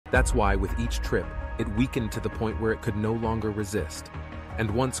That's why, with each trip, it weakened to the point where it could no longer resist. And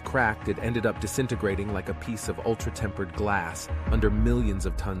once cracked, it ended up disintegrating like a piece of ultra-tempered glass under millions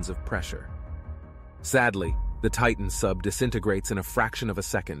of tons of pressure. Sadly, the Titan sub disintegrates in a fraction of a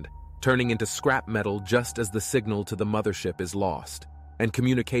second, turning into scrap metal just as the signal to the mothership is lost, and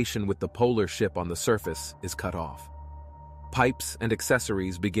communication with the polar ship on the surface is cut off. Pipes and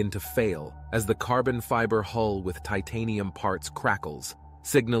accessories begin to fail as the carbon fiber hull with titanium parts crackles,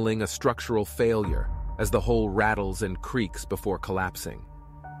 signaling a structural failure as the hull rattles and creaks before collapsing.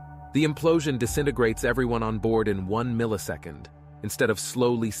 The implosion disintegrates everyone on board in 1 millisecond, instead of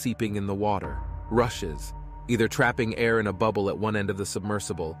slowly seeping in the water, rushes, either trapping air in a bubble at one end of the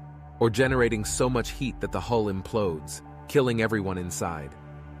submersible, or generating so much heat that the hull implodes, killing everyone inside.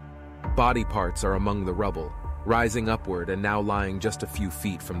 Body parts are among the rubble, rising upward and now lying just a few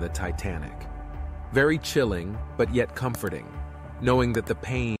feet from the Titanic. Very chilling, but yet comforting, knowing that the pain